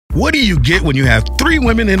What do you get when you have 3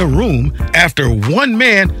 women in a room after 1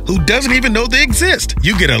 man who doesn't even know they exist?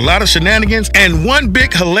 You get a lot of shenanigans and 1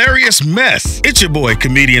 big hilarious mess. It's your boy,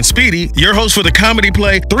 Comedian Speedy, your host for the comedy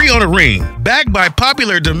play 3 on a Ring, backed by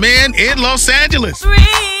popular demand in Los Angeles.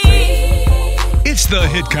 It's the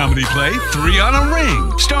hit comedy play 3 on a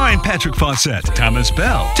Ring, starring Patrick Fawcett, Thomas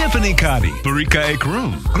Bell, Tiffany Cotty, Barika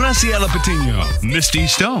Ekroom, Graciela Patino, Misty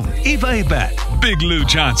Stone, Eva Abat, Big Lou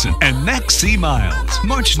Johnson, and Max C. Miles.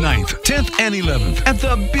 March 9th, 10th, and 11th at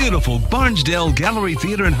the beautiful Barnsdale Gallery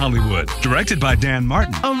Theater in Hollywood. Directed by Dan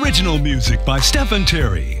Martin. Original music by Stephen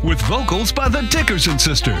Terry. With vocals by the Dickerson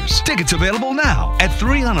Sisters. Tickets available now at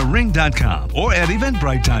 3onaring.com or at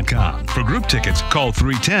eventbrite.com. For group tickets, call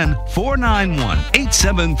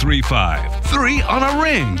 310-491-8735. 3 on a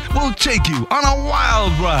Ring will take you on a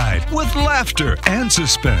wild ride with laughter and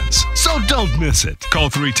suspense. So don't miss it. Call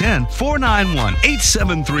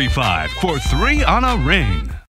 310-491-8735 for 3 on a Ring.